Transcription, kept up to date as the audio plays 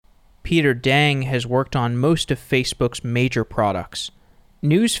Peter Deng has worked on most of Facebook's major products: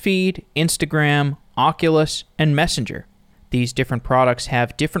 Newsfeed, Instagram, Oculus, and Messenger. These different products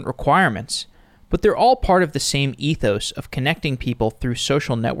have different requirements, but they're all part of the same ethos of connecting people through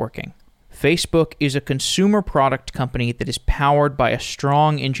social networking. Facebook is a consumer product company that is powered by a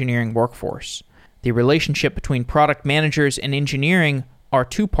strong engineering workforce. The relationship between product managers and engineering are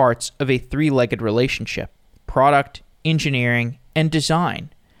two parts of a three-legged relationship: product, engineering, and design.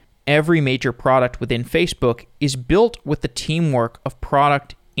 Every major product within Facebook is built with the teamwork of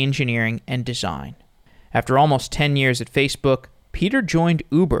product, engineering, and design. After almost 10 years at Facebook, Peter joined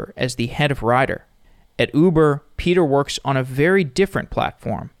Uber as the head of Rider. At Uber, Peter works on a very different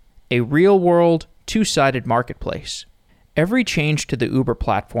platform, a real-world, two-sided marketplace. Every change to the Uber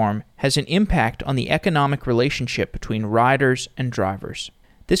platform has an impact on the economic relationship between riders and drivers.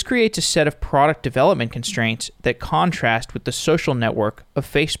 This creates a set of product development constraints that contrast with the social network of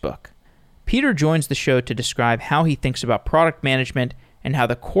Facebook. Peter joins the show to describe how he thinks about product management and how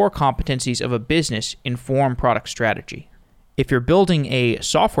the core competencies of a business inform product strategy. If you're building a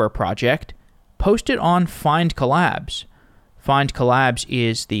software project, post it on findcollabs. findcollabs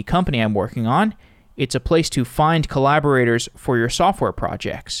is the company I'm working on. It's a place to find collaborators for your software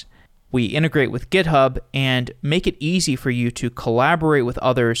projects. We integrate with GitHub and make it easy for you to collaborate with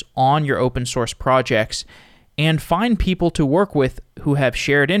others on your open source projects and find people to work with who have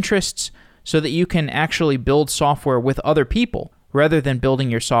shared interests so that you can actually build software with other people rather than building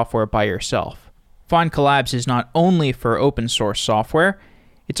your software by yourself. findcollabs is not only for open source software,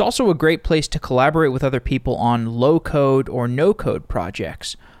 it's also a great place to collaborate with other people on low-code or no-code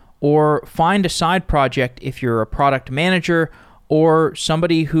projects, or find a side project if you're a product manager or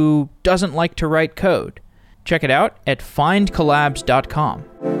somebody who doesn't like to write code. Check it out at findcollabs.com.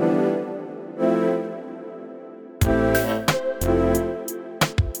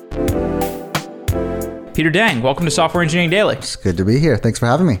 Peter Deng, welcome to Software Engineering Daily. It's good to be here. Thanks for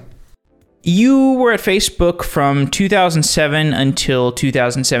having me. You were at Facebook from 2007 until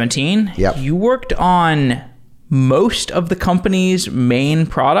 2017. Yep. You worked on most of the company's main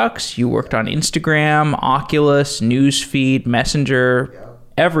products. You worked on Instagram, Oculus, Newsfeed, Messenger,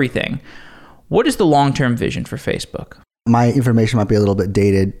 everything. What is the long-term vision for Facebook? My information might be a little bit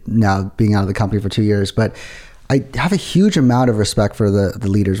dated now, being out of the company for 2 years, but I have a huge amount of respect for the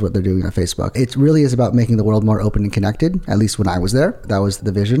leaders, what they're doing on Facebook. It really is about making the world more open and connected, at least when I was there. That was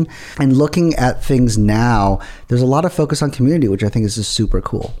the vision. And looking at things now, there's a lot of focus on community, which I think is just super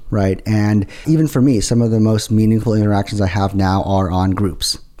cool, right? And even for me, some of the most meaningful interactions I have now are on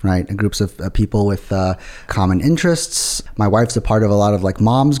groups, right? Groups of people with common interests. My wife's a part of a lot of like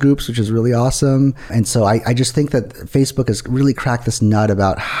moms groups, which is really awesome. And so I just think that Facebook has really cracked this nut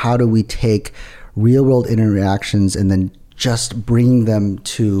about how do we take real world interactions and then just bringing them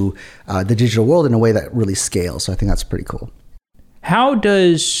to the digital world in a way that really scales. So I think that's pretty cool. How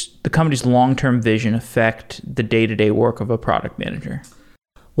does the company's long-term vision affect the day-to-day work of a product manager?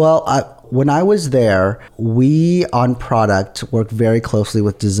 Well, when I was there, we on product worked very closely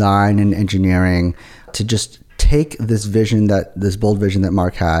with design and engineering to just take this bold vision that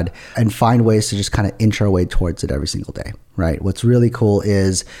Mark had and find ways to just kind of inch our way towards it every single day, right? What's really cool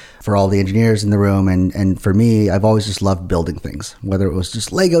is for all the engineers in the room and for me, I've always just loved building things, whether it was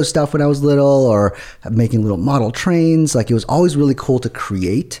just Lego stuff when I was little or making little model trains. Like it was always really cool to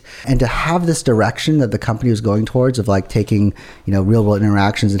create and to have this direction that the company was going towards of like taking, real world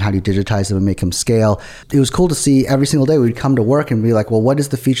interactions and how do you digitize them and make them scale. It was cool to see every single day we'd come to work and be like, well, what is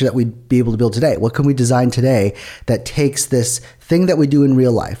the feature that we'd be able to build today? What can we design today that takes this thing that we do in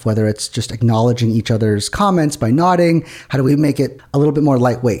real life, whether it's just acknowledging each other's comments by nodding, how do we make it a little bit more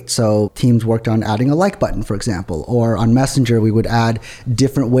lightweight? So teams worked on adding a like button, for example, or on Messenger, we would add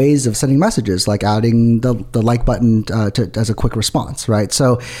different ways of sending messages, like adding the like button as a quick response, right?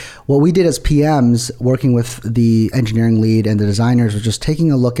 So what we did as PMs, working with the engineering lead and the designers, was just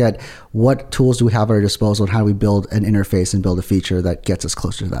taking a look at what tools do we have at our disposal and how do we build an interface and build a feature that gets us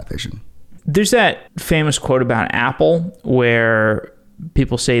closer to that vision. There's that famous quote about Apple where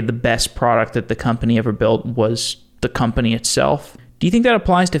people say the best product that the company ever built was the company itself. Do you think that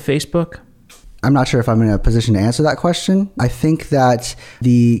applies to Facebook? I'm not sure if I'm in a position to answer that question. I think that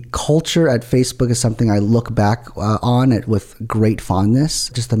the culture at Facebook is something I look back on it with great fondness.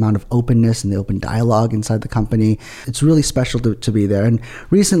 Just the amount of openness and the open dialogue inside the company. It's really special to be there. And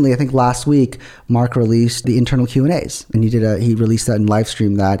recently, I think last week, Mark released the internal Q&As, and he released that and live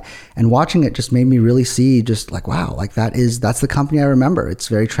streamed that. And watching it just made me really see just like, wow, like that's the company I remember. It's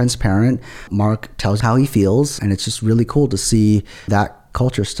very transparent. Mark tells how he feels, and it's just really cool to see that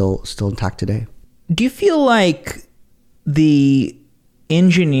culture still intact today. Do you feel like the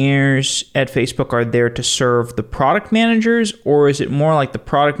engineers at Facebook are there to serve the product managers, or is it more like the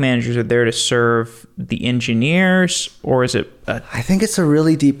product managers are there to serve the engineers, or is it I think it's a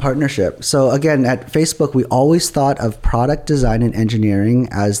really deep partnership. So again, at Facebook, we always thought of product design and engineering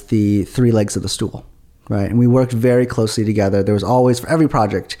as the three legs of the stool. Right. And we worked very closely together. There was always, for every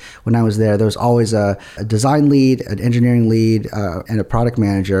project when I was there was always a design lead, an engineering lead, and a product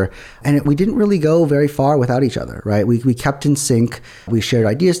manager. And we didn't really go very far without each other. Right. We kept in sync. We shared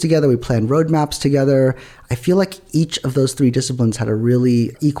ideas together. We planned roadmaps together. I feel like each of those three disciplines had a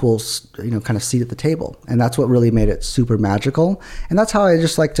really equal, kind of seat at the table. And that's what really made it super magical. And that's how I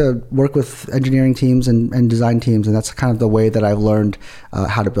just like to work with engineering teams and design teams. And that's kind of the way that I've learned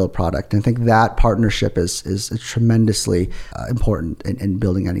how to build product. And I think that partnership is tremendously important in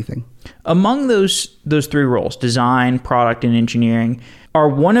building anything. Among those three roles, design, product, and engineering, are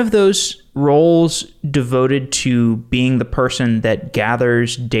one of those roles devoted to being the person that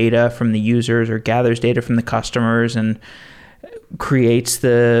gathers data from the users or gathers data from the customers and creates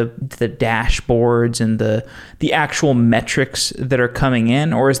the dashboards and the actual metrics that are coming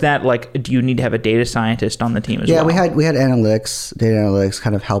in? Or is that like, do you need to have a data scientist on the team as well? Yeah, we had analytics, data analytics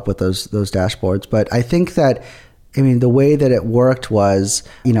kind of help with those dashboards. But I think that, the way that it worked was,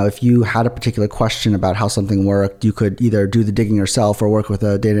 if you had a particular question about how something worked, you could either do the digging yourself or work with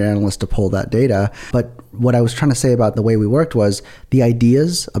a data analyst to pull that data. But what I was trying to say about the way we worked was the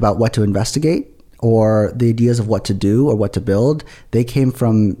ideas about what to investigate or the ideas of what to do or what to build, they came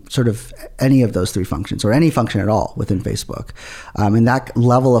from sort of any of those three functions or any function at all within Facebook. And that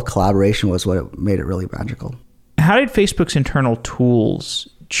level of collaboration was what made it really magical. How did Facebook's internal tools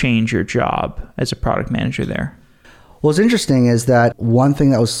change your job as a product manager there? What's interesting is that one thing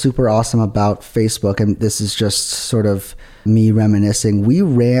that was super awesome about Facebook, and this is just sort of me reminiscing, we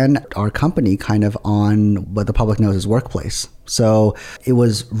ran our company kind of on what the public knows as Workplace. So it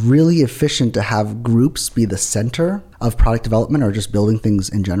was really efficient to have groups be the center of product development or just building things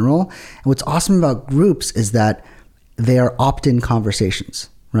in general. And what's awesome about groups is that they are opt-in conversations.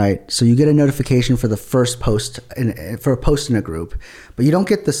 Right. So you get a notification for the first post for a post in a group, but you don't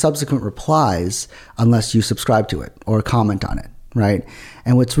get the subsequent replies unless you subscribe to it or comment on it. Right.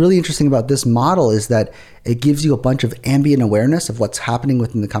 And what's really interesting about this model is that it gives you a bunch of ambient awareness of what's happening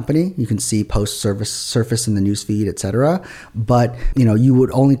within the company. You can see posts surface in the newsfeed, et cetera. But, you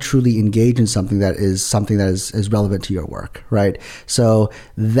would only truly engage in something that is relevant to your work. Right. So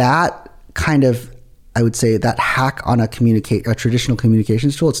that kind of, I would say, that hack on a traditional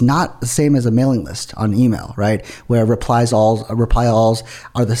communications tool, it's not the same as a mailing list on email, right? Where reply alls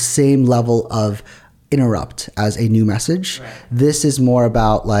are the same level of interrupt as a new message. Right. This is more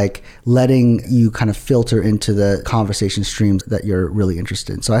about like letting you kind of filter into the conversation streams that you're really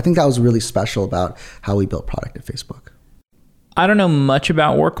interested in. So I think that was really special about how we built product at Facebook. I don't know much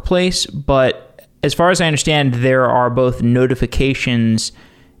about Workplace, but as far as I understand, there are both notifications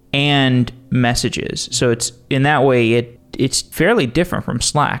and messages. So it's in that way, it's fairly different from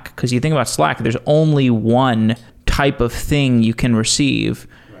Slack, because you think about Slack, there's only one type of thing you can receive.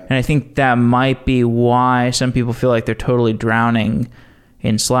 Right. And I think that might be why some people feel like they're totally drowning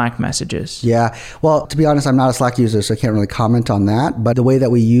in Slack messages. Yeah. Well, to be honest, I'm not a Slack user, so I can't really comment on that. But the way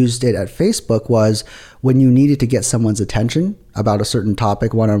that we used it at Facebook was when you needed to get someone's attention about a certain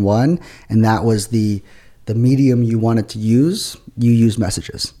topic one-on-one, and that was the medium you wanted to use, you use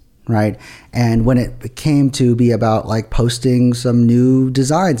messages. Right. And when it came to be about like posting some new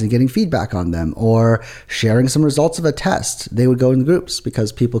designs and getting feedback on them or sharing some results of a test, they would go in the groups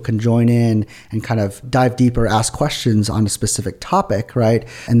because people can join in and kind of dive deeper, ask questions on a specific topic. Right.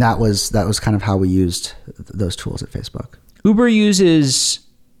 And that was kind of how we used those tools at Facebook. Uber uses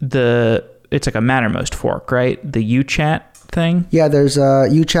it's like a Mattermost fork, right? The UChat thing. Yeah, there's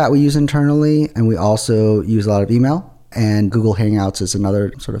UChat we use internally, and we also use a lot of email. And Google Hangouts is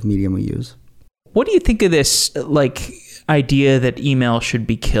another sort of medium we use. What do you think of this idea that email should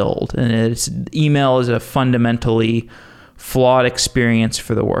be killed, and email is a fundamentally flawed experience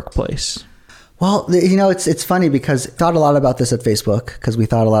for the workplace? Well, it's funny because I thought a lot about this at Facebook because we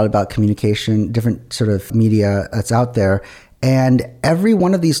thought a lot about communication, different sort of media that's out there. And every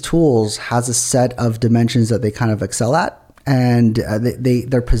one of these tools has a set of dimensions that they kind of excel at. And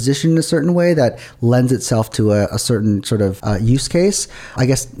they're positioned in a certain way that lends itself to a certain sort of use case. I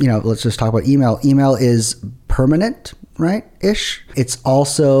guess, let's just talk about email. Email is permanent, right? Ish. It's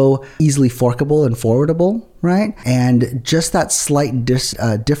also easily forkable and forwardable, right? And just that slight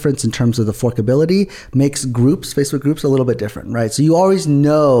difference in terms of the forkability makes Facebook groups a little bit different, right? So you always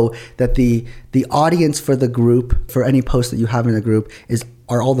know that the audience for the group, for any post that you have in the group,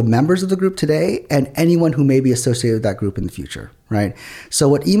 are all the members of the group today and anyone who may be associated with that group in the future, right? So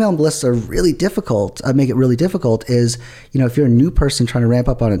what email lists are really difficult, make it really difficult is, if you're a new person trying to ramp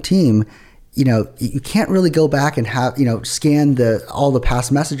up on a team, you can't really go back and have, scan all the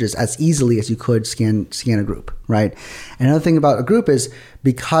past messages as easily as you could scan a group, right? And another thing about a group is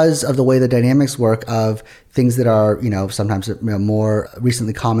because of the way the dynamics work of things that are, sometimes more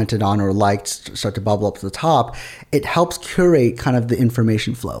recently commented on or liked start to bubble up to the top, it helps curate kind of the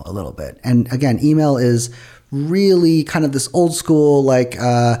information flow a little bit. And again, email is really kind of this old school,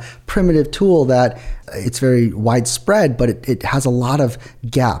 primitive tool that it's very widespread, but it has a lot of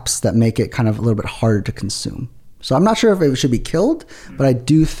gaps that make it kind of a little bit harder to consume. So I'm not sure if it should be killed, but I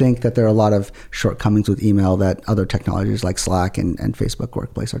do think that there are a lot of shortcomings with email that other technologies like Slack and Facebook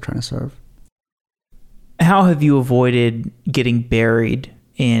Workplace are trying to serve. How have you avoided getting buried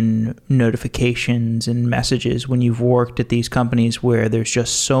in notifications and messages when you've worked at these companies where there's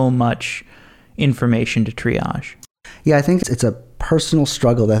just so much information to triage? Yeah, I think it's a personal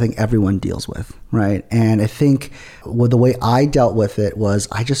struggle that I think everyone deals with, right? And I think the way I dealt with it was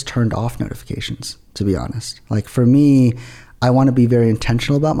I just turned off notifications, to be honest. Like for me, I want to be very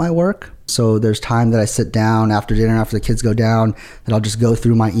intentional about my work. So there's time that I sit down after dinner, after the kids go down, that I'll just go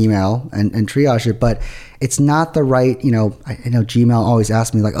through my email and triage it. But it's not the right, I know Gmail always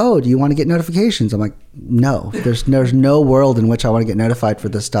asks me do you want to get notifications? I'm like, no, there's no world in which I want to get notified for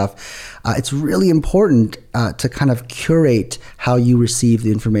this stuff. It's really important to kind of curate how you receive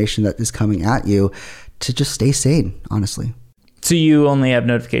the information that is coming at you to just stay sane, honestly. So you only have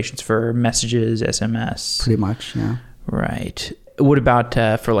notifications for messages, SMS? Pretty much, yeah. Right. What about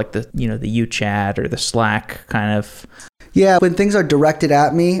for the UChat or the Slack kind of? Yeah, when things are directed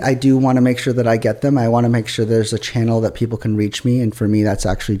at me, I do want to make sure that I get them. I want to make sure there's a channel that people can reach me. And for me, that's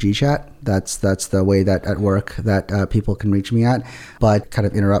actually GChat. That's the way that at work that people can reach me at, but kind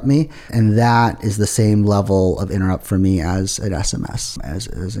of interrupt me. And that is the same level of interrupt for me as an SMS,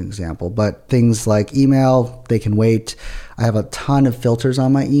 as an example. But things like email, they can wait. I have a ton of filters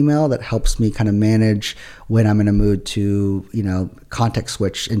on my email that helps me kind of manage when I'm in a mood to, context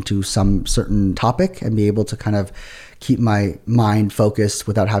switch into some certain topic and be able to kind of keep my mind focused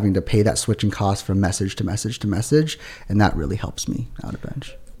without having to pay that switching cost from message to message to message. And that really helps me out a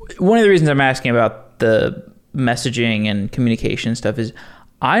bunch. One of the reasons I'm asking about the messaging and communication stuff is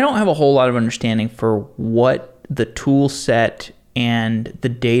I don't have a whole lot of understanding for what the tool set and the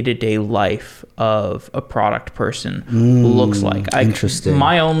day-to-day life of a product person looks like. Interesting.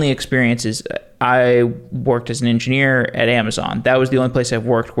 My only experience is I worked as an engineer at Amazon. That was the only place I've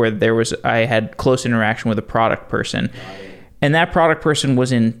worked where I had close interaction with a product person. And that product person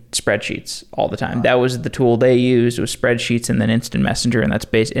was in spreadsheets all the time. That was the tool they used, was spreadsheets and then instant messenger, and that's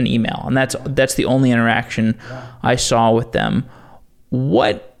based in email. And that's the only interaction I saw with them.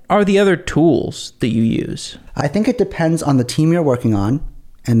 What are the other tools that you use? I think it depends on the team you're working on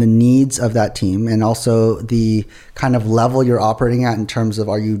and the needs of that team, and also the kind of level you're operating at in terms of,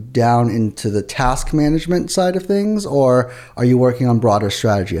 are you down into the task management side of things, or are you working on broader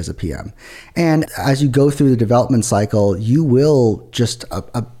strategy as a PM? And as you go through the development cycle, you will just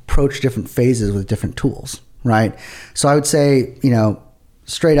approach different phases with different tools, right? So I would say,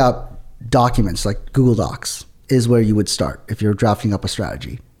 straight up documents like Google Docs is where you would start if you're drafting up a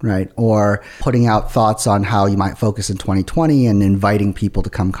strategy, right? Or putting out thoughts on how you might focus in 2020 and inviting people to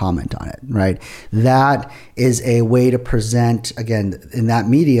come comment on it, right? That is a way to present, again, in that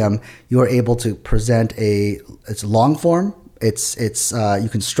medium, you're able to present it's long form. It's you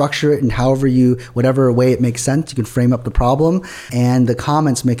can structure it in whatever way it makes sense. You can frame up the problem, and the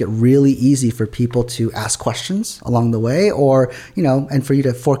comments make it really easy for people to ask questions along the way, or, and for you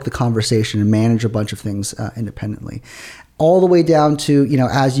to fork the conversation and manage a bunch of things independently. All the way down to,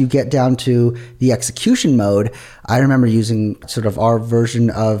 as you get down to the execution mode, I remember using sort of our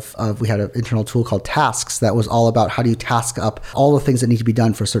version of we had an internal tool called Tasks that was all about how do you task up all the things that need to be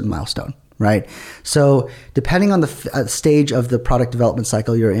done for a certain milestone, right? So depending on the stage of the product development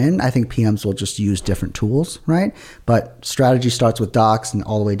cycle you're in, I think PMs will just use different tools, right? But strategy starts with docs and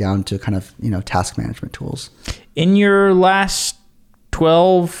all the way down to kind of, task management tools. In your last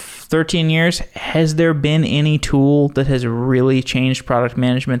 13 years, has there been any tool that has really changed product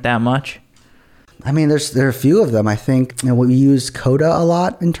management that much? I mean, there are a few of them. I think we use Coda a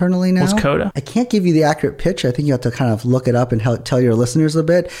lot internally now. What's Coda? I can't give you the accurate pitch. I think you have to kind of look it up and tell your listeners a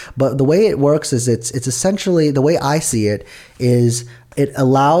bit. But the way it works is it's essentially, the way I see it is It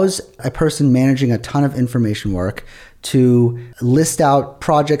allows a person managing a ton of information work to list out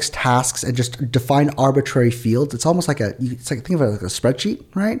projects, tasks, and just define arbitrary fields. It's almost like think of it like a spreadsheet,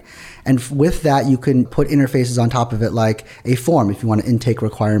 right? And with that, you can put interfaces on top of it, like a form if you want to intake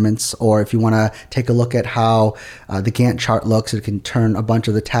requirements, or if you want to take a look at how the Gantt chart looks, it can turn a bunch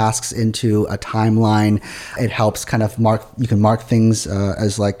of the tasks into a timeline. It helps kind of you can mark things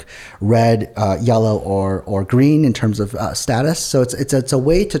as like red, yellow, or green in terms of status. So it's a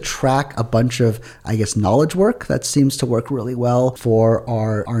way to track a bunch of, I guess, knowledge work that seems to work really well for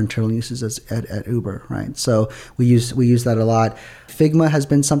our internal uses at Uber, right? So we use that a lot. Figma has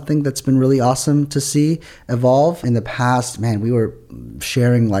been something that's been really awesome to see evolve. In the past, man, we were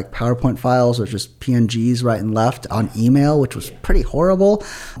sharing like PowerPoint files or just PNGs right and left on email, which was pretty horrible.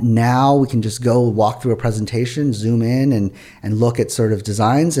 Now we can just go walk through a presentation, zoom in and look at sort of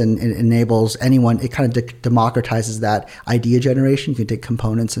designs, and it enables anyone, it kind of democratizes that idea generation. You can take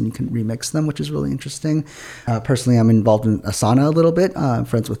components and you can remix them, which is really interesting. Personally, I'm involved in Asana a little bit. I'm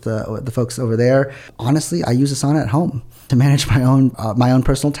friends with the folks over there. Honestly, I use Asana at home to manage my own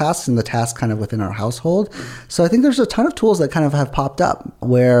personal tasks and the tasks kind of within our household. So I think there's a ton of tools that kind of have popped up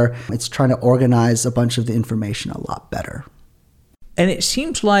where it's trying to organize a bunch of the information a lot better. And it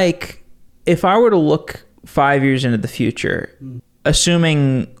seems like if I were to look 5 years into the future,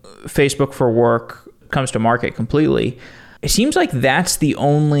 assuming Facebook for Work comes to market completely, it seems like that's the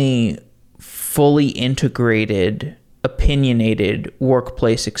only fully integrated, opinionated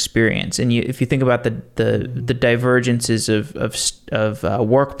workplace experience. And if you think about the divergences of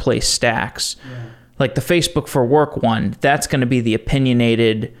workplace stacks, like the Facebook for Work one, that's going to be the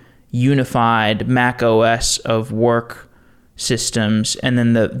opinionated, unified Mac OS of work systems. And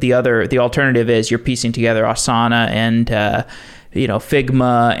then the alternative is you're piecing together Asana and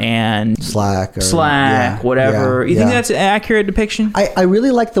Figma and Slack, whatever. You think that's an accurate depiction? I really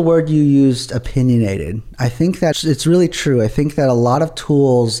like the word you used, opinionated. I think that it's really true. I think that a lot of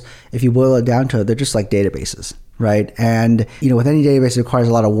tools, if you boil it down to it, they're just like databases, right? And with any database, it requires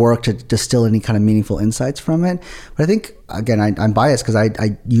a lot of work to distill any kind of meaningful insights from it. But I think, again, I'm biased because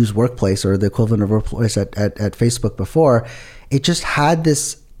I use Workplace, or the equivalent of Workplace at Facebook before. It just had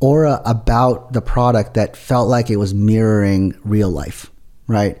this aura about the product that felt like it was mirroring real life,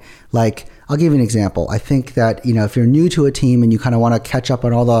 right? Like, I'll give you an example. I think that, if you're new to a team and you kind of want to catch up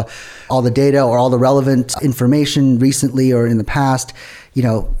on all the data or all the relevant information recently or in the past,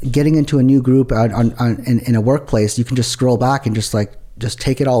 getting into a new group in a workplace, you can just scroll back and just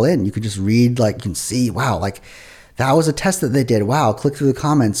take it all in. You can just read, you can see, wow, that was a test that they did. Wow, click through the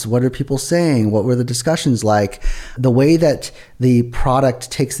comments. What are people saying? What were the discussions like? The way that the product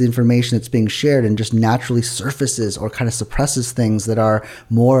takes the information that's being shared and just naturally surfaces or kind of suppresses things that are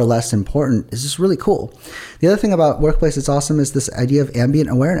more or less important is just really cool. The other thing about Workplace that's awesome is this idea of ambient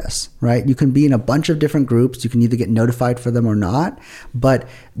awareness, right? You can be in a bunch of different groups. You can either get notified for them or not, but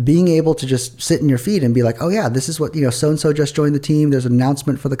being able to just sit in your feed and be like, oh yeah, this is what, so-and-so just joined the team. There's an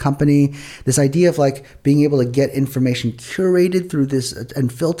announcement for the company. This idea of being able to get information curated through this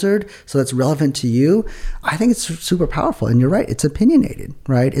and filtered so that's relevant to you, I think it's super powerful. And you're right, it's opinionated,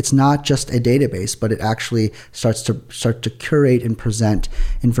 right? It's not just a database, but it actually starts to curate and present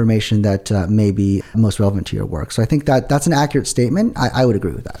information that may be most relevant to your work. So I think that's an accurate statement. I would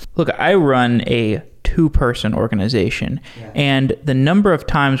agree with that. Look, I run a 2-person organization, and the number of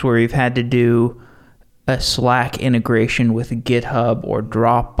times where we've had to do a Slack integration with GitHub or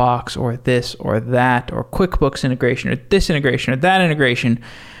Dropbox or this or that, or QuickBooks integration or this integration or that integration,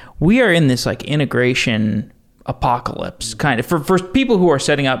 we are in this integration apocalypse kind of for people who are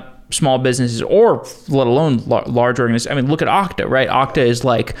setting up small businesses, or let alone large organizations. I mean, look at Okta, right? Okta is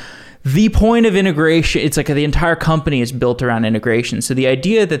the point of integration. It's the entire company is built around integration. So the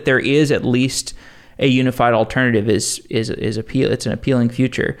idea that there is at least a unified alternative is appeal. It's an appealing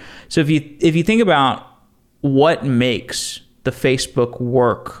future. So if you think about what makes the Facebook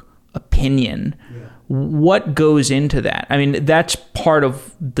Work opinion, what goes into that? I mean, that's part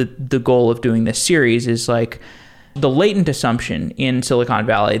of the goal of doing this series is the latent assumption in Silicon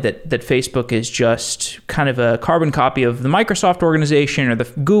Valley that Facebook is just kind of a carbon copy of the Microsoft organization or the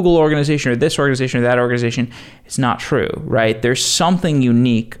Google organization or this organization or that organization. It's not true, right? There's something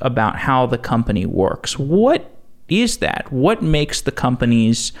unique about how the company works. What is that? What makes the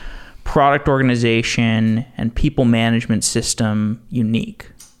company's product organization and people management system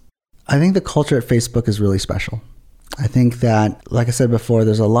unique? I think the culture at Facebook is really special. I think that, like I said before,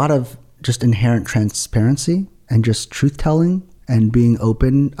 there's a lot of just inherent transparency and just truth-telling and being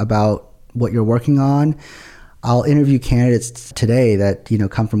open about what you're working on. I'll interview candidates today that,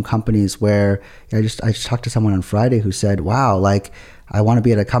 come from companies where I just talked to someone on Friday who said, wow, like I want to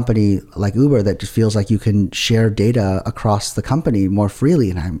be at a company like Uber that just feels like you can share data across the company more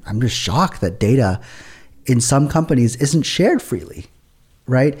freely. And I'm just shocked that data in some companies isn't shared freely,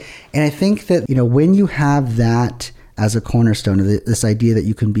 right? And I think that, when you have that as a cornerstone of this idea that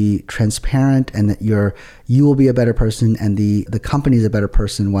you can be transparent and that you will be a better person and the company is a better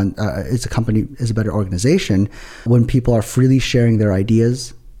person when it's a company is a better organization when people are freely sharing their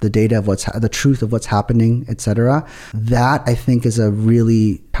ideas, the data of the truth of what's happening, et cetera. That I think is a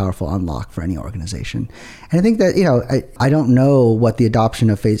really powerful unlock for any organization. And I think that, I don't know what the adoption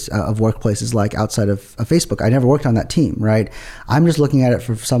of workplace is like outside of Facebook. I never worked on that team, right? I'm just looking at it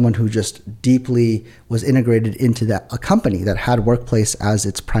from someone who just deeply was integrated into a company that had workplace as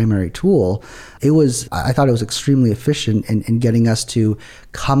its primary tool. I thought it was extremely efficient in getting us to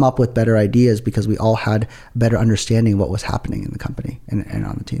come up with better ideas because we all had better understanding of what was happening in the company and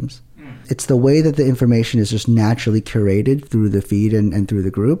on the teams. It's the way that the information is just naturally curated through the feed and through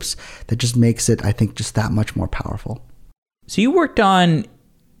the groups that just makes it, I think, just that much more powerful. So you worked on,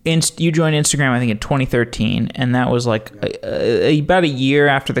 you joined Instagram, I think, in 2013, and that was like about a year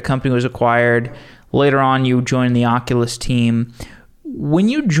after the company was acquired. Later on, you joined the Oculus team. When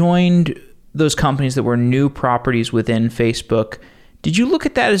you joined those companies that were new properties within Facebook, did you look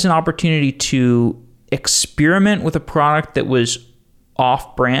at that as an opportunity to experiment with a product that was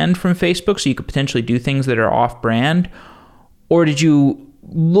off-brand from Facebook, so you could potentially do things that are off-brand? Or did you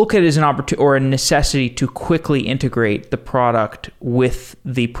look at it as an opportunity or a necessity to quickly integrate the product with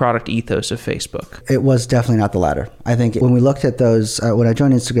the product ethos of Facebook? It was definitely not the latter. I think when we looked at those, when I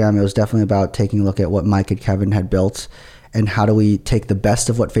joined Instagram, it was definitely about taking a look at what Mike and Kevin had built and how do we take the best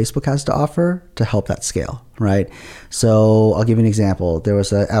of what Facebook has to offer to help that scale, right? So I'll give you an example. There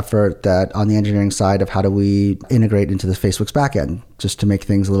was an effort that on the engineering side of how do we integrate into the Facebook's backend just to make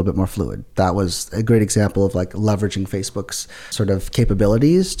things a little bit more fluid. That was a great example of like leveraging Facebook's sort of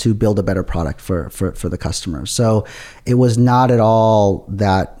capabilities to build a better product for the customer. So it was not at all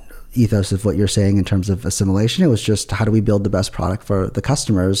that ethos of what you're saying in terms of assimilation. It was just how do we build the best product for the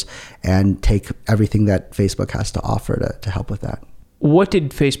customers and take everything that Facebook has to offer to help with that. What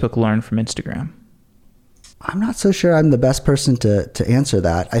did Facebook learn from Instagram? I'm not so sure I'm the best person to answer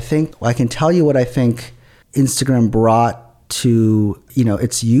that. I think I can tell you what I think Instagram brought to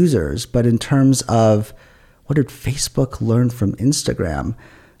its users, but in terms of what did Facebook learn from Instagram,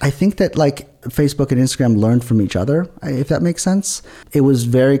 I think that like Facebook and Instagram learned from each other, if that makes sense. It was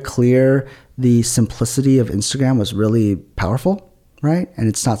very clear the simplicity of Instagram was really powerful, right? And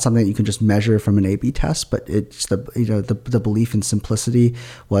it's not something that you can just measure from an A/B test, but it's the belief in simplicity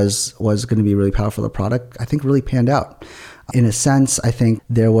was going to be really powerful. The product, I think, really panned out. In a sense, I think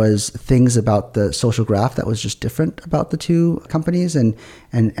there was things about the social graph that was just different about the two companies. And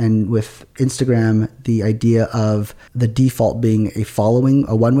with Instagram, the idea of the default being a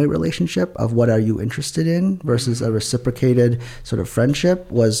one-way relationship of what are you interested in versus a reciprocated sort of friendship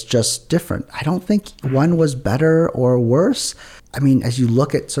was just different. I don't think one was better or worse. I mean, as you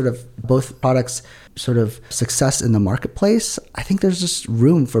look at sort of both products' sort of success in the marketplace, I think there's just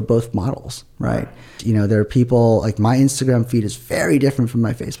room for both models, right? There are people like my Instagram feed is very different from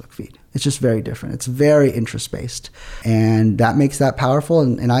my Facebook feed. It's just very different. It's very interest-based. And that makes that powerful.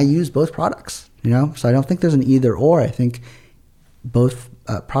 And I use both products, So I don't think there's an either or. I think both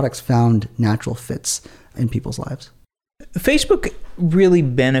products found natural fits in people's lives. Facebook really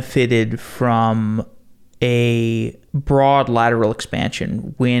benefited from a broad lateral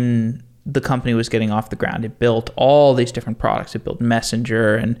expansion when the company was getting off the ground. It built all these different products. It built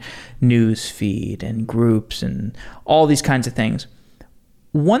Messenger and Newsfeed and Groups and all these kinds of things.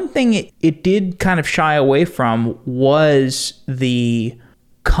 One thing it did kind of shy away from was the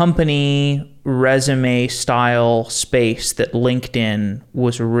company resume style space that LinkedIn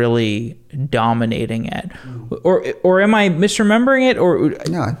was really dominating at. Or am I misremembering it? Or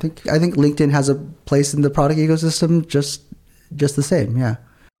no, I think LinkedIn has a place in the product ecosystem just the same. Yeah.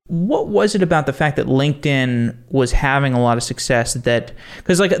 What was it about the fact that LinkedIn was having a lot of success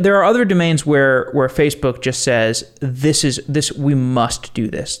because like there are other domains where Facebook just says this we must do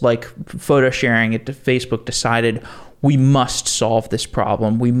this, like photo sharing. Facebook decided we must solve this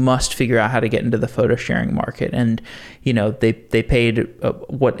problem. We must figure out how to get into the photo sharing market. And, they paid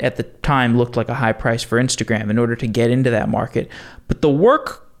what at the time looked like a high price for Instagram in order to get into that market. But the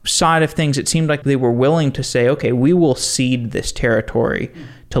work side of things, it seemed like they were willing to say, okay, we will cede this territory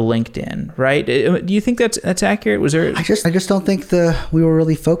to LinkedIn, right? Do you think that's accurate? Was there? I just don't think we were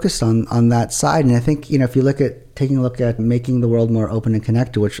really focused on that side. And I think, if you taking a look at making the world more open and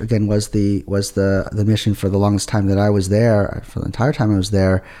connected, which again was the mission for the longest time that I was there, for the entire time I was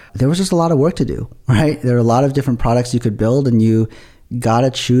there was just a lot of work to do, right? There are a lot of different products you could build, and you got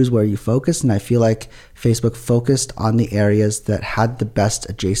to choose where you focus. And I feel like Facebook focused on the areas that had the best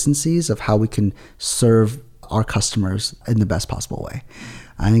adjacencies of how we can serve our customers in the best possible way.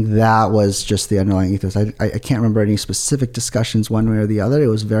 I think that was just the underlying ethos. I can't remember any specific discussions one way or the other. It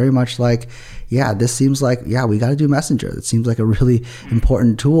was very much like, this seems like, we got to do Messenger. It seems like a really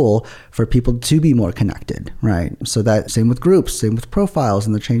important tool for people to be more connected, right? So that same with groups, same with profiles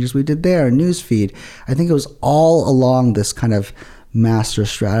and the changes we did there, newsfeed. I think it was all along this kind of master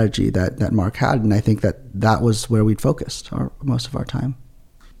strategy that Mark had. And I think that was where we'd focused most of our time.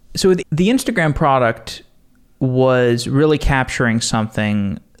 So the Instagram product was really capturing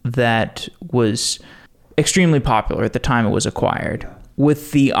something that was extremely popular at the time it was acquired.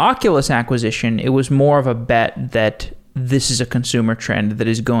 With the Oculus acquisition, it was more of a bet that this is a consumer trend that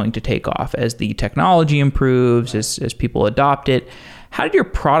is going to take off as the technology improves, as people adopt it. How did your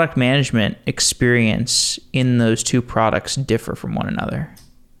product management experience in those two products differ from one another?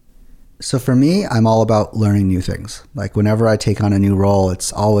 So for me, I'm all about learning new things. Like whenever I take on a new role,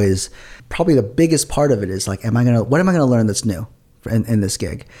 it's always probably the biggest part of it is like, what am I going to learn that's new in this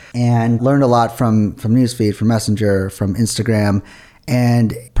gig? And learned a lot from Newsfeed, from Messenger, from Instagram.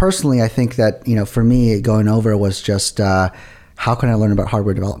 And personally, I think that, for me, going over was just how can I learn about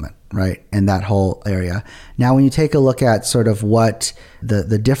hardware development, right? And that whole area. Now, when you take a look at sort of what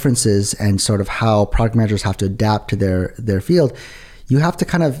the differences and sort of how product managers have to adapt to their field, you have to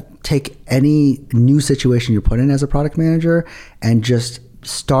kind of take any new situation you're put in as a product manager and just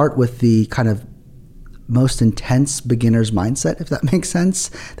start with the kind of most intense beginner's mindset, if that makes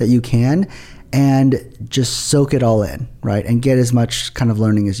sense, that you can, and just soak it all in, right? And get as much kind of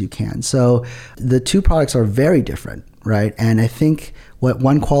learning as you can. So the two products are very different, right? And I think what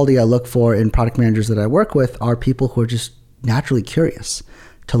one quality I look for in product managers that I work with are people who are just naturally curious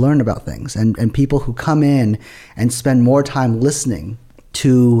to learn about things, and people who come in and spend more time listening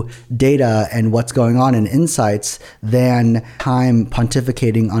to data and what's going on in insights than time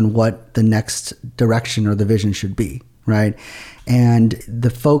pontificating on what the next direction or the vision should be, right? And the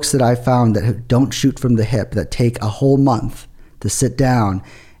folks that I found that don't shoot from the hip, that take a whole month to sit down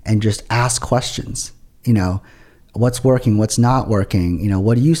and just ask questions, what's working, what's not working,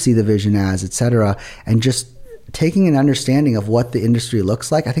 what do you see the vision as, et cetera, and just taking an understanding of what the industry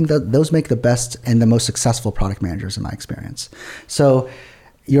looks like, I think that those make the best and the most successful product managers in my experience. So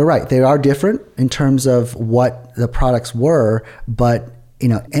you're right, they are different in terms of what the products were, but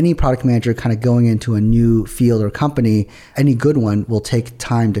any product manager kind of going into a new field or company, any good one will take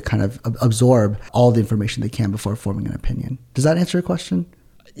time to kind of absorb all the information they can before forming an opinion. Does that answer your question?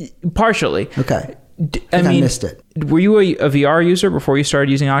 Partially. Okay. I missed it. Were you a VR user before you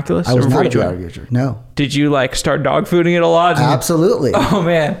started using Oculus? I was not a VR user. No. Did you start dogfooding it a lot? Absolutely. Oh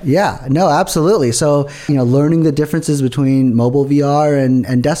man. Yeah. No, absolutely. So, learning the differences between mobile VR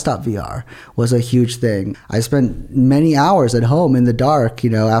and desktop VR was a huge thing. I spent many hours at home in the dark,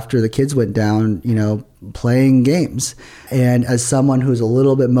 after the kids went down, playing games. And as someone who's a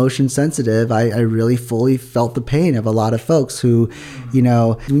little bit motion sensitive, I really fully felt the pain of a lot of folks who,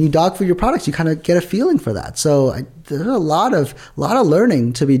 when you dog food your products, you kind of get a feeling for that. So there's a lot of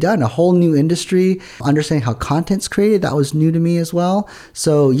learning to be done, a whole new industry, understanding how content's created. That was new to me as well.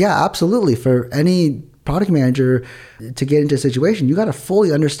 So yeah, absolutely. For any product manager to get into a situation, you got to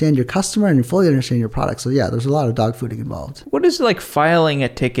fully understand your customer and fully understand your product. So yeah, there's a lot of dog fooding involved. What is filing a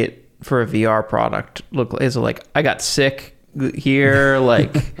ticket for a VR product look like? Is it like, I got sick here,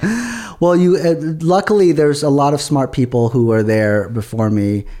 Well, luckily there's a lot of smart people who were there before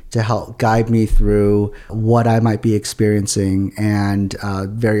me to help guide me through what I might be experiencing and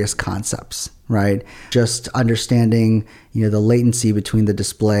various concepts, right? Just understanding, the latency between the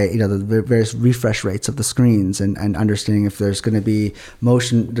display, the various refresh rates of the screens, and understanding if there's going to be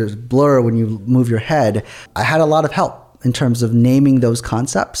motion, there's blur when you move your head. I had a lot of help in terms of naming those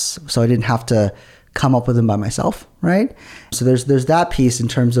concepts, so I didn't have to come up with them by myself, right? So there's that piece in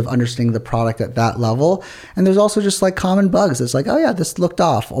terms of understanding the product at that level. And there's also just common bugs. It's oh yeah, this looked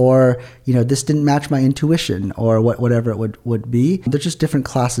off, or, this didn't match my intuition, or whatever it would be. They're just different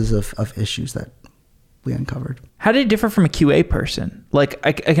classes of issues that we uncovered. How did it differ from a QA person? Like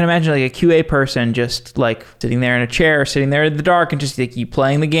I can imagine like a QA person just like sitting there in a chair, sitting there in the dark and just like you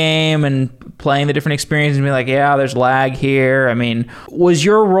playing the game and playing the different experiences and being like, yeah, there's lag here. I mean, was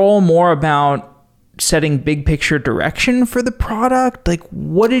your role more about setting big picture direction for the product? Like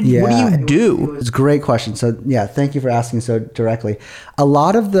what do you do? It's a great question. So yeah, thank you for asking so directly. A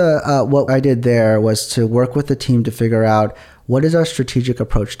lot of the what I did there was to work with the team to figure out what is our strategic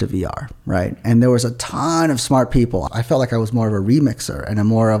approach to VR, right? And there was a ton of smart people. I felt like I was more of a remixer and a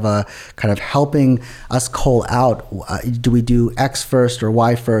more of a kind of helping us cull out, do we do X first or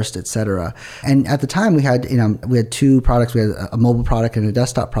Y first, et cetera. And at the time we had two products. We had a mobile product and a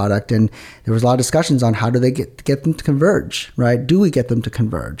desktop product. And there was a lot of discussions on how do they get them to converge, right? Do we get them to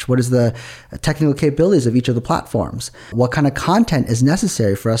converge? What is the technical capabilities of each of the platforms? What kind of content is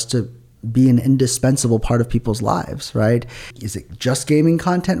necessary for us to be an indispensable part of people's lives, right? Is it just gaming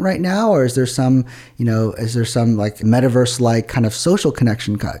content right now, or is there some like metaverse-like kind of social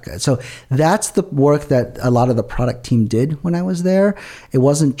connection? So that's the work that a lot of the product team did when I was there. It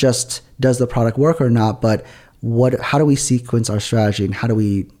wasn't just does the product work or not, but how do we sequence our strategy and how do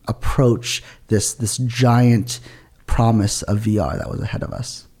we approach this giant promise of VR that was ahead of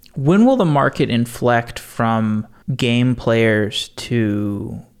us? When will the market inflect from game players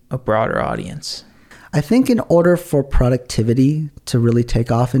to a broader audience? I think in order for productivity to really take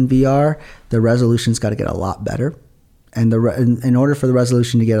off in VR, the resolution's got to get a lot better. And in order for the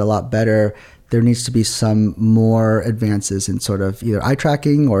resolution to get a lot better, there needs to be some more advances in sort of either eye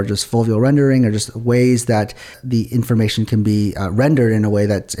tracking or just full view rendering or just ways that the information can be rendered in a way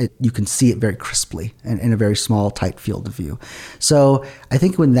that you can see it very crisply and in a very small, tight field of view. So I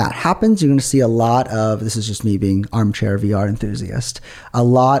think when that happens, you're going to see a lot of, this is just me being armchair VR enthusiast, a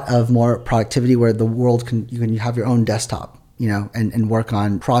lot of more productivity where the world you have your own desktop, and work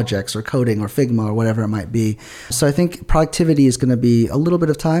on projects or coding or Figma or whatever it might be. So I think productivity is going to be a little bit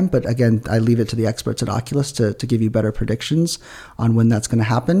of time, but again, I leave it to the experts at Oculus to give you better predictions on when that's going to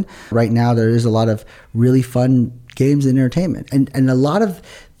happen. Right now, there is a lot of really fun games and entertainment. And a lot of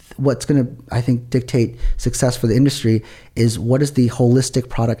what's going to, I think, dictate success for the industry is what is the holistic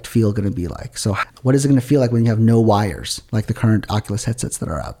product feel going to be like? So what is it going to feel like when you have no wires, like the current Oculus headsets that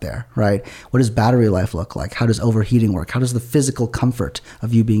are out there, right? What does battery life look like? How does overheating work? How does the physical comfort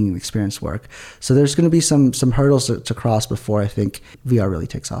of you being in the experience work? So there's going to be some hurdles to cross before I think VR really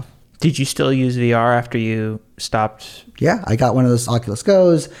takes off. Did you still use VR after you stopped? Yeah, I got one of those Oculus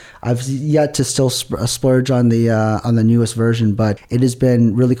Go's. I've yet to still splurge on the newest version, but it has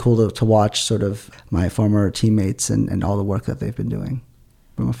been really cool to watch sort of my former teammates and all the work that they've been doing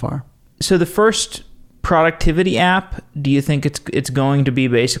from afar. So the first productivity app, do you think it's going to be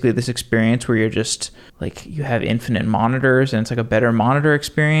basically this experience where you're just like you have infinite monitors and it's like a better monitor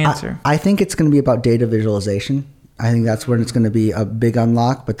experience? I think it's going to be about data visualization. I think that's when it's going to be a big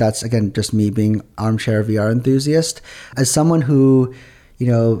unlock, but that's, again, just me being armchair VR enthusiast. As someone who,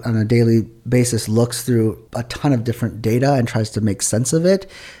 on a daily basis looks through a ton of different data and tries to make sense of it,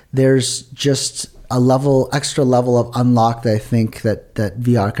 there's just extra level of unlock that I think that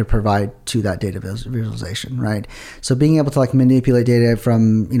VR could provide to that data visualization, right? So being able to like manipulate data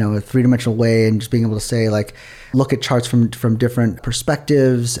from, a three-dimensional way and just being able to say like, look at charts from different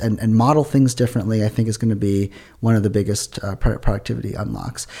perspectives and model things differently, I think is going to be one of the biggest productivity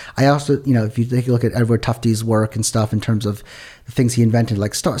unlocks. I also, if you take a look at Edward Tufte's work and stuff in terms of the things he invented,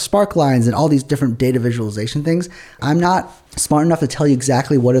 like spark lines and all these different data visualization things, I'm not smart enough to tell you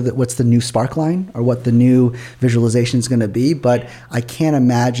exactly what's the new spark line or what the new visualization is going to be, but I can't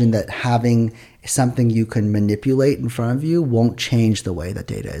imagine that having something you can manipulate in front of you won't change the way that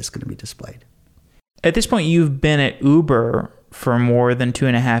data is going to be displayed. At this point, you've been at Uber for more than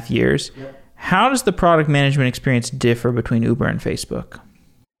 2.5 years. Yep. How does the product management experience differ between Uber and Facebook?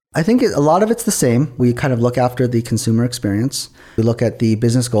 I think a lot of it's the same. We kind of look after the consumer experience. We look at the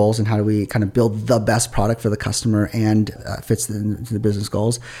business goals and how do we kind of build the best product for the customer and fits into the business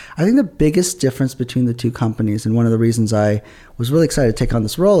goals. I think the biggest difference between the two companies, and one of the reasons I was really excited to take on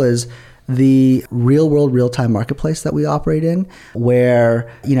this role, is the real-time marketplace that we operate in,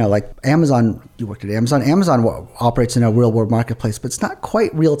 where, like Amazon, you worked at Amazon. Amazon operates in a real-world marketplace, but it's not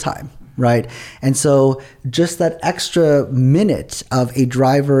quite real-time. Right. And so just that extra minute of a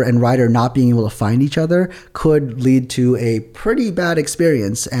driver and rider not being able to find each other could lead to a pretty bad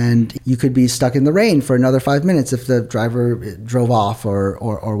experience. And you could be stuck in the rain for another 5 minutes if the driver drove off or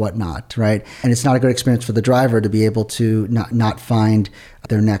whatnot. Right. And it's not a good experience for the driver to be able to not find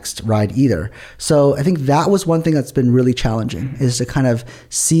their next ride either. So I think that was one thing that's been really challenging, is to kind of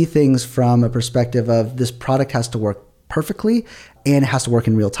see things from a perspective of this product has to work perfectly and it has to work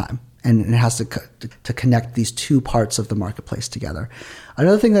in real time. And it has to connect these two parts of the marketplace together.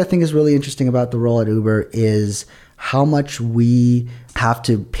 Another thing that I think is really interesting about the role at Uber is how much we have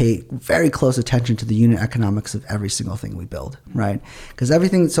to pay very close attention to the unit economics of every single thing we build, right? Because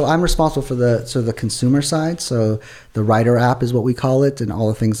so I'm responsible for the consumer side. So the rider app is what we call it, and all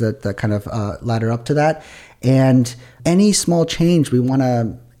the things that kind of ladder up to that. And any small change we want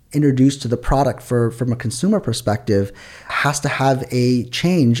to introduce to the product from a consumer perspective has to have a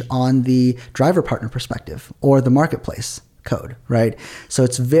change on the driver partner perspective or the marketplace code, right? So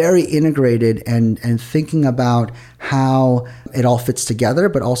it's very integrated and thinking about how it all fits together,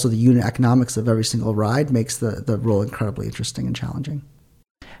 but also the unit economics of every single ride makes the role incredibly interesting and challenging.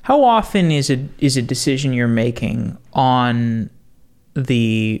 How often is a decision you're making on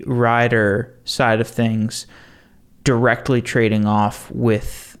the rider side of things directly trading off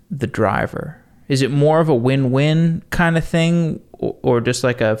with the driver? Is it more of a win-win kind of thing or just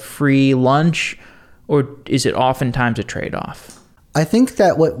like a free lunch? Or is it oftentimes a trade-off? I think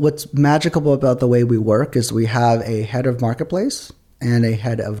that what's magical about the way we work is we have a head of marketplace and a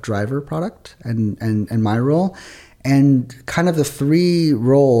head of driver product and my role. And kind of the three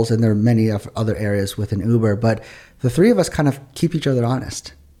roles, and there are many other areas within Uber, but the three of us kind of keep each other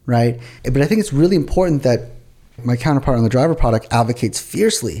honest, right? But I think it's really important that my counterpart on the driver product advocates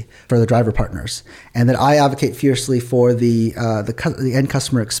fiercely for the driver partners, and that I advocate fiercely for the end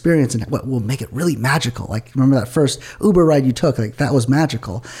customer experience and what will make it really magical. Like, remember that first Uber ride you took? Like, that was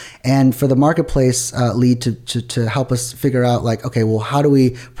magical. And for the marketplace lead to help us figure out, like, okay, well, how do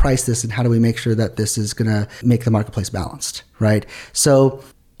we price this and how do we make sure that this is going to make the marketplace balanced, right? So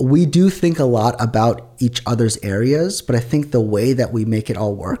we do think a lot about each other's areas, but I think the way that we make it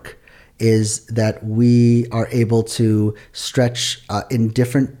all work is that we are able to stretch in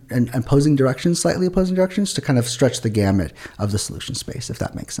different and slightly opposing directions to kind of stretch the gamut of the solution space, if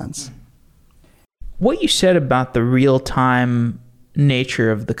that makes sense. What you said about the real-time nature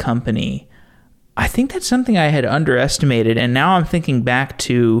of the company, I think that's something I had underestimated. And now I'm thinking back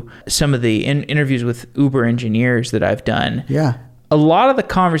to some of the interviews with Uber engineers that I've done. Yeah. A lot of the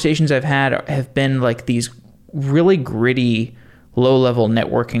conversations I've had have been like these really gritty low-level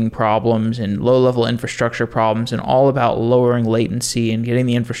networking problems and low-level infrastructure problems, and all about lowering latency and getting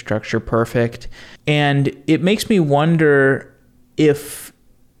the infrastructure perfect. And it makes me wonder if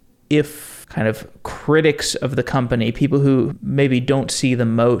kind of critics of the company, people who maybe don't see the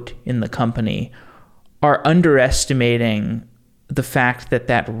moat in the company, are underestimating the fact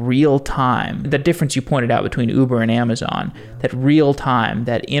that real time, the difference you pointed out between Uber and Amazon, that real time,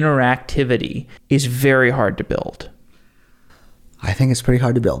 that interactivity is very hard to build. I think it's pretty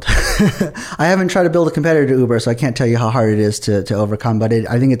hard to build. I haven't tried to build a competitor to Uber, so I can't tell you how hard it is to overcome, but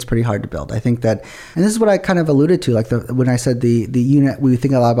I think it's pretty hard to build. I think that, and this is what I kind of alluded to, like when I said the unit, we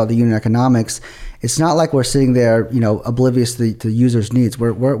think a lot about the unit economics. It's not like we're sitting there, oblivious to the user's needs.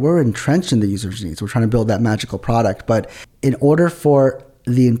 We're entrenched in the user's needs. We're trying to build that magical product, but in order for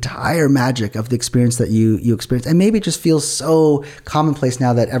the entire magic of the experience that you experience, and maybe it just feels so commonplace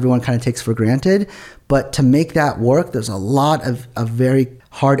now that everyone kind of takes for granted, but to make that work, there's a lot of very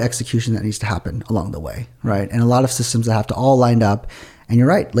hard execution that needs to happen along the way, right? And a lot of systems that have to all lined up. And you're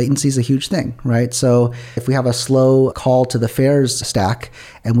right, latency is a huge thing, right? So if we have a slow call to the fares stack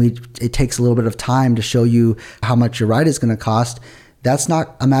and it takes a little bit of time to show you how much your ride is going to cost, that's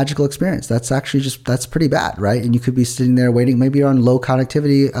not a magical experience. That's actually that's pretty bad, right? And you could be sitting there waiting, maybe you're on low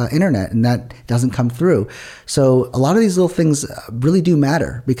connectivity internet and that doesn't come through. So a lot of these little things really do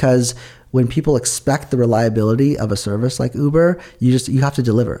matter, because when people expect the reliability of a service like Uber, you have to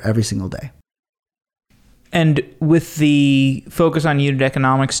deliver every single day. And with the focus on unit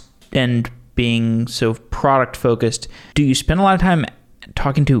economics and being so product focused, do you spend a lot of time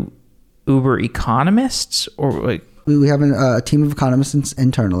talking to Uber economists, or like? We have a team of economists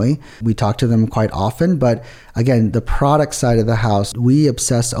internally. We talk to them quite often, but again, the product side of the house, we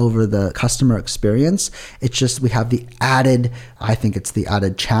obsess over the customer experience. It's just we have I think it's the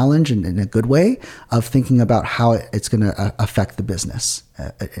added challenge in a good way of thinking about how it's going to affect the business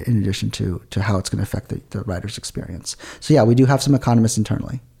in addition to how it's going to affect the rider's experience. So yeah, we do have some economists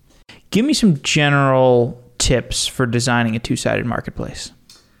internally. Give me some general tips for designing a two-sided marketplace.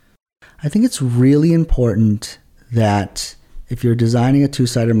 I think it's really important that if you're designing a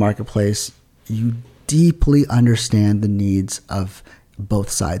two-sided marketplace, you deeply understand the needs of both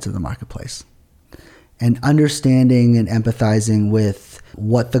sides of the marketplace, and understanding and empathizing with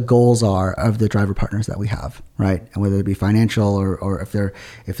what the goals are of the driver partners that we have, right? And whether it be financial or if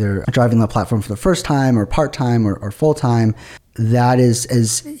they're driving the platform for the first time or part-time or full-time, that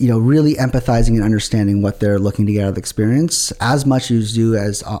is really empathizing and understanding what they're looking to get out of the experience as much as you do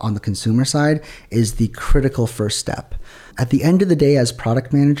as on the consumer side is the critical first step. At the end of the day, as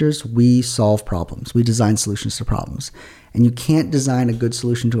product managers, we solve problems. We design solutions to problems. And you can't design a good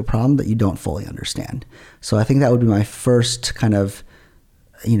solution to a problem that you don't fully understand. So I think that would be my first kind of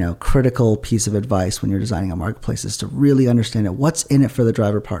critical piece of advice when you're designing a marketplace is to really understand it. What's in it for the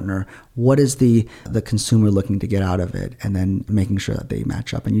driver partner? What is the consumer looking to get out of it? And then making sure that they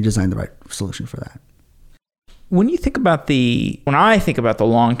match up and you design the right solution for that. When I think about the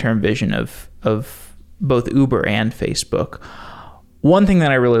long-term vision of both Uber and Facebook, one thing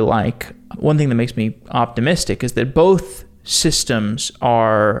that I really like, one thing that makes me optimistic is that both systems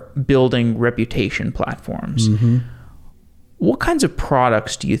are building reputation platforms. Mm-hmm. What kinds of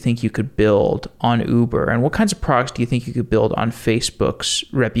products do you think you could build on Uber, and what kinds of products do you think you could build on Facebook's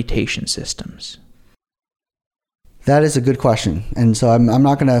reputation systems? That is a good question. And so I'm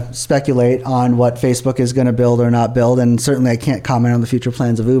not going to speculate on what Facebook is going to build or not build. And certainly I can't comment on the future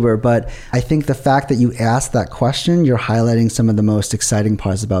plans of Uber. But I think the fact that you asked that question, you're highlighting some of the most exciting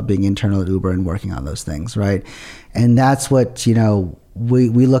parts about being internal at Uber and working on those things, right? And that's what, we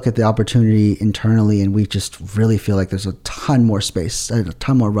look at the opportunity internally and we just really feel like there's a ton more space, a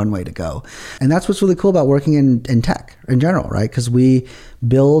ton more runway to go. And that's what's really cool about working in tech in general, right? Because we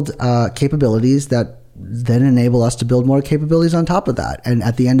build capabilities that then enable us to build more capabilities on top of that. And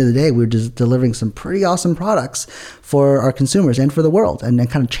at the end of the day, we're just delivering some pretty awesome products for our consumers and for the world and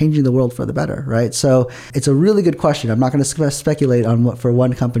kind of changing the world for the better, right? So it's a really good question. I'm not going to speculate on what for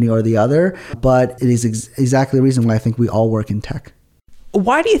one company or the other, but it is exactly the reason why I think we all work in tech.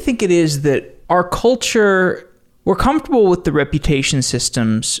 Why do you think it is that our culture, we're comfortable with the reputation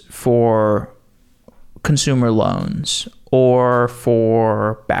systems for consumer loans or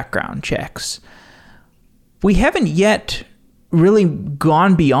for background checks? We haven't yet really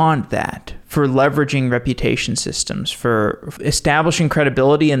gone beyond that for leveraging reputation systems, for establishing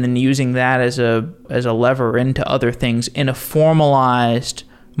credibility and then using that as a lever into other things in a formalized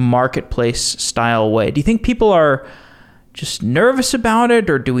marketplace style way. Do you think people are just nervous about it,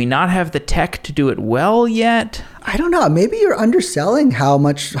 or do we not have the tech to do it well yet? I don't know. Maybe you're underselling how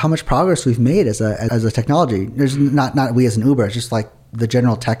much progress we've made as a technology. There's not we as an Uber. It's just like the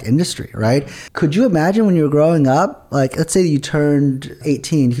general tech industry, right? Could you imagine when you were growing up, like let's say you turned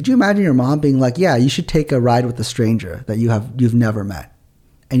 18, could you imagine your mom being like, yeah, you should take a ride with a stranger that you've never met,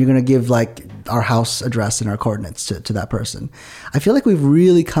 and you're going to give like our house address and our coordinates to that person? I feel like we've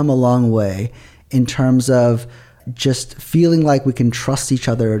really come a long way in terms of just feeling like we can trust each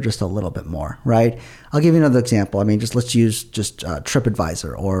other just a little bit more, right? I'll give you another example. I mean, let's use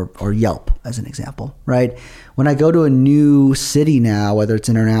TripAdvisor or Yelp as an example, right? When I go to a new city now, whether it's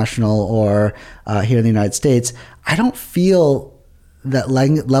international or here in the United States, I don't feel that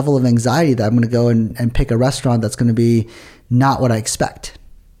level of anxiety that I'm going to go and pick a restaurant that's going to be not what I expect,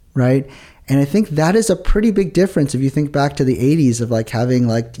 right? And I think that is a pretty big difference if you think back to the 80s of like having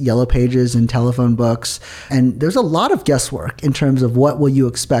like yellow pages and telephone books. And there's a lot of guesswork in terms of what will you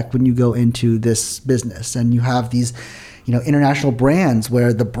expect when you go into this business. And you have these, international brands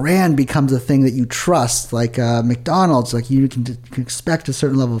where the brand becomes a thing that you trust, like McDonald's, like you can expect a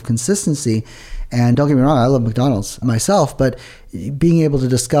certain level of consistency. And don't get me wrong, I love McDonald's myself, but being able to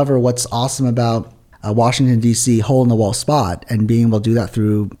discover what's awesome about Washington, D.C. hole in the wall spot and being able to do that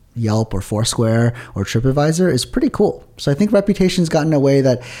through Yelp or Foursquare or TripAdvisor is pretty cool. So I think reputation's gotten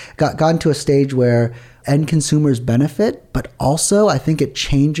gotten to a stage where end consumers benefit, but also I think it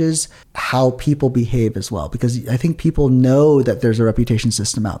changes how people behave as well, because I think people know that there's a reputation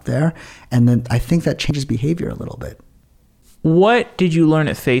system out there, and then I think that changes behavior a little bit. What did you learn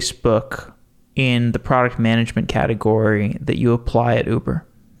at Facebook in the product management category that you apply at Uber?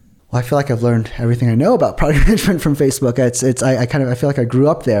 Well, I feel like I've learned everything I know about product management from Facebook. I feel like I grew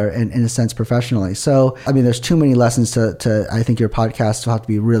up there in a sense professionally. So, I mean, there's too many lessons to I think your podcast will have to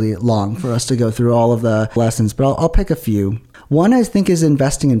be really long for us to go through all of the lessons, but I'll pick a few. One, I think, is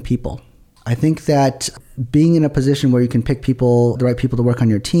investing in people. I think that being in a position where you can pick the right people to work on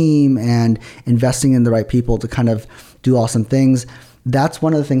your team and investing in the right people to kind of do awesome things, that's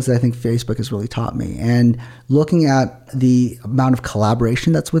one of the things that I think Facebook has really taught me. And looking at the amount of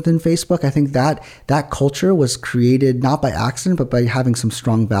collaboration that's within Facebook, I think that culture was created not by accident, but by having some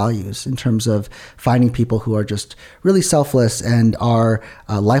strong values in terms of finding people who are just really selfless and are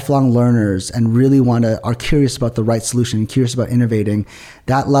lifelong learners and really are curious about the right solution and curious about innovating.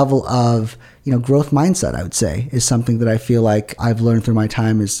 That level of growth mindset, I would say, is something that I feel like I've learned through my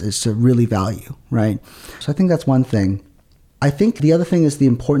time is to really value, right? So I think that's one thing. I think the other thing is the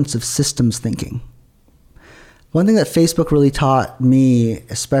importance of systems thinking. One thing that Facebook really taught me,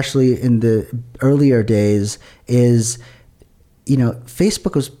 especially in the earlier days, is,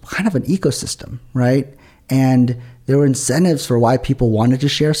 Facebook was kind of an ecosystem, right? And there were incentives for why people wanted to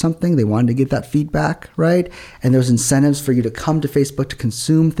share something. They wanted to get that feedback, right? And there was incentives for you to come to Facebook to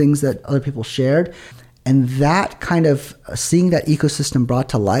consume things that other people shared. And that kind of seeing that ecosystem brought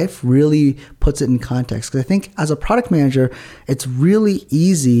to life really puts it in context. Because I think as a product manager, it's really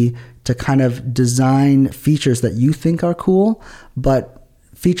easy to kind of design features that you think are cool, but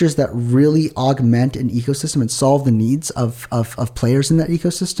features that really augment an ecosystem and solve the needs of players in that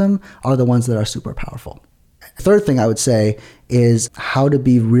ecosystem are the ones that are super powerful. Third thing I would say is how to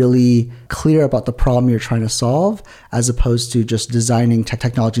be really clear about the problem you're trying to solve, as opposed to just designing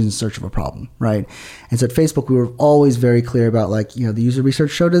technologies in search of a problem, right? And so at Facebook, we were always very clear about the user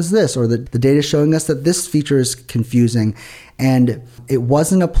research showed us this, or the data is showing us that this feature is confusing. And it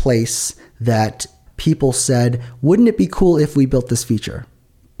wasn't a place that people said, wouldn't it be cool if we built this feature?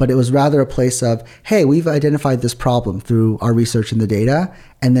 But it was rather a place of, hey, we've identified this problem through our research and the data,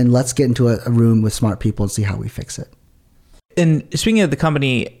 and then let's get into a room with smart people and see how we fix it. And speaking of the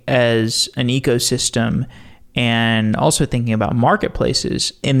company as an ecosystem and also thinking about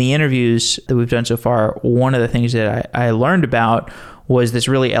marketplaces, in the interviews that we've done so far, one of the things that I learned about was this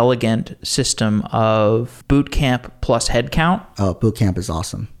really elegant system of bootcamp plus headcount. Oh, bootcamp is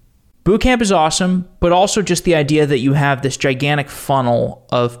awesome. Bootcamp is awesome, but also just the idea that you have this gigantic funnel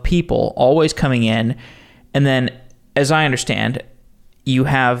of people always coming in. And then, as I understand, you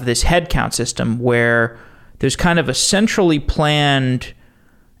have this headcount system where there's kind of a centrally planned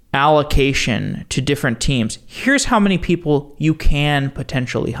allocation to different teams. Here's how many people you can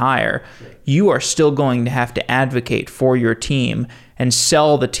potentially hire. You are still going to have to advocate for your team and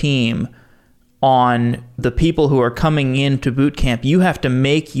sell the team on the people who are coming into bootcamp. You have to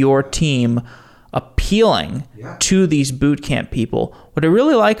make your team appealing to these bootcamp people. What I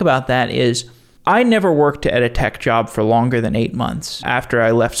really like about that is I never worked at a tech job for longer than 8 months after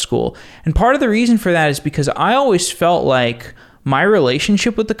I left school. And part of the reason for that is because I always felt like my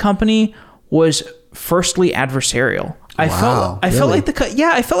relationship with the company was firstly adversarial. I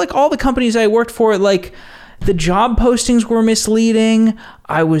felt like all the companies I worked for, the job postings were misleading.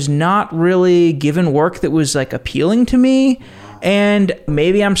 I was not really given work that was appealing to me. And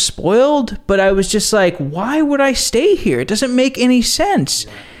maybe I'm spoiled, but I was just like, why would I stay here? It doesn't make any sense.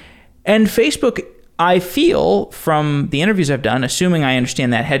 And Facebook, I feel from the interviews I've done, assuming I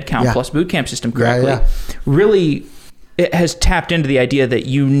understand that headcount plus bootcamp system correctly, really it has tapped into the idea that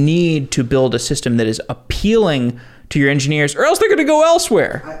you need to build a system that is appealing to your engineers, or else they're going to go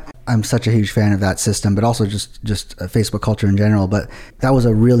elsewhere. I'm such a huge fan of that system, but also just Facebook culture in general. But that was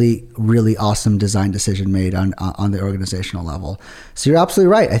a really, really awesome design decision made on the organizational level. So you're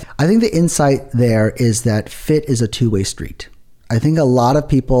absolutely right. I think the insight there is that fit is a two-way street. I think a lot of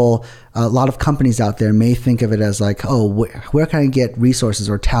people, a lot of companies out there may think of it as where can I get resources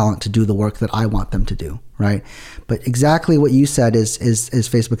or talent to do the work that I want them to do, right? But exactly what you said is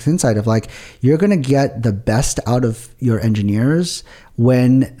Facebook's insight of you're going to get the best out of your engineers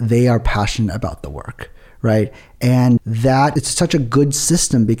when they are passionate about the work, right? And that it's such a good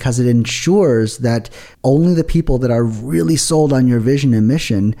system because it ensures that only the people that are really sold on your vision and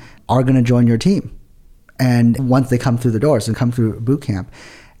mission are going to join your team. And once they come through the doors and come through bootcamp.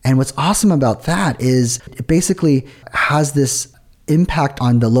 And what's awesome about that is it basically has this impact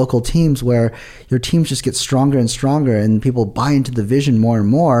on the local teams where your teams just get stronger and stronger and people buy into the vision more and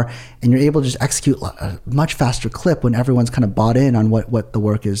more, and you're able to just execute a much faster clip when everyone's kind of bought in on what the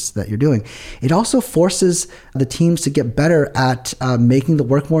work is that you're doing. It also forces the teams to get better at making the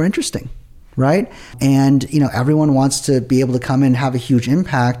work more interesting. Right? And, everyone wants to be able to come in and have a huge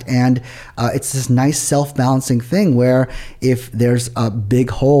impact. And it's this nice self-balancing thing where if there's a big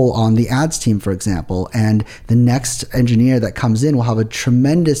hole on the ads team, for example, and the next engineer that comes in will have a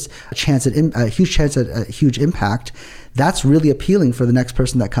tremendous chance at a huge impact, that's really appealing for the next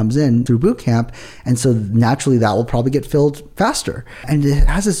person that comes in through bootcamp. And so naturally that will probably get filled faster. And it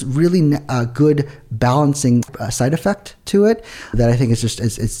has this really good balancing side effect to it that I think is just,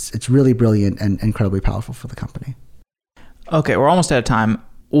 it's really brilliant and incredibly powerful for the company. Okay, we're almost out of time.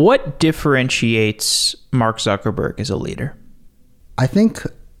 What differentiates Mark Zuckerberg as a leader? I think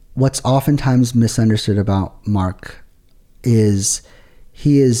what's oftentimes misunderstood about Mark is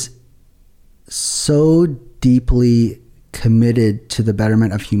he is so deeply committed to the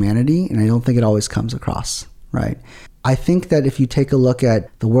betterment of humanity, and I don't think it always comes across, right? I think that if you take a look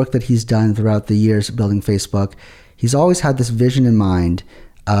at the work that he's done throughout the years building Facebook, he's always had this vision in mind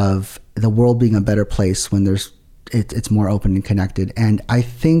of the world being a better place when it's more open and connected. And I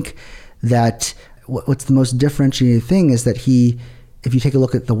think that what's the most differentiating thing is that if you take a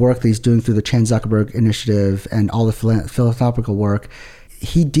look at the work that he's doing through the Chan Zuckerberg Initiative and all the philanthropical work,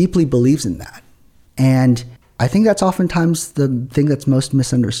 he deeply believes in that. And I think that's oftentimes the thing that's most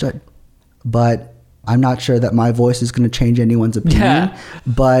misunderstood. But I'm not sure that my voice is going to change anyone's opinion. Yeah.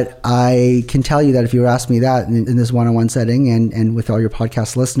 But I can tell you that if you were asked me that in this one-on-one setting and with all your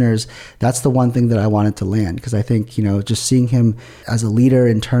podcast listeners, that's the one thing that I wanted to land. Because I think, just seeing him as a leader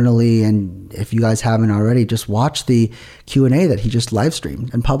internally, and if you guys haven't already, just watch the Q&A that he just live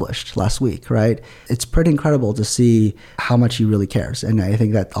streamed and published last week, right? It's pretty incredible to see how much he really cares. And I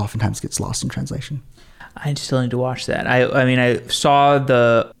think that oftentimes gets lost in translation. I still need to watch that. I mean, I saw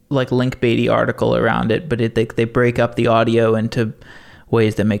the link-baity article around it, but they break up the audio into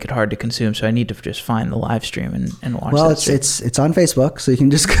ways that make it hard to consume. So I need to just find the live stream and watch well, that. Well, it's on Facebook, so you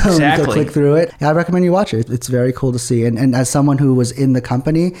can just go click through it. Yeah, I recommend you watch it. It's very cool to see. And as someone who was in the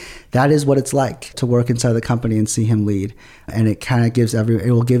company, that is what it's like to work inside the company and see him lead. And it kind of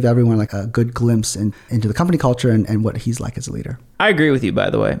it will give everyone like a good glimpse into the company culture and what he's like as a leader. I agree with you, by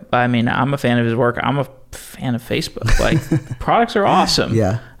the way. I mean, I'm a fan of his work. I'm a fan of Facebook. Like, products are awesome.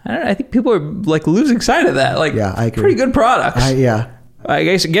 Yeah. I think people are losing sight of that. Yeah, I agree. Pretty good products. Yeah. I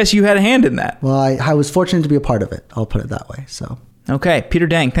guess you had a hand in that. Well, I was fortunate to be a part of it. I'll put it that way. So. Okay. Peter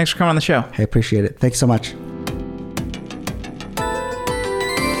Deng, thanks for coming on the show. I appreciate it. Thanks so much.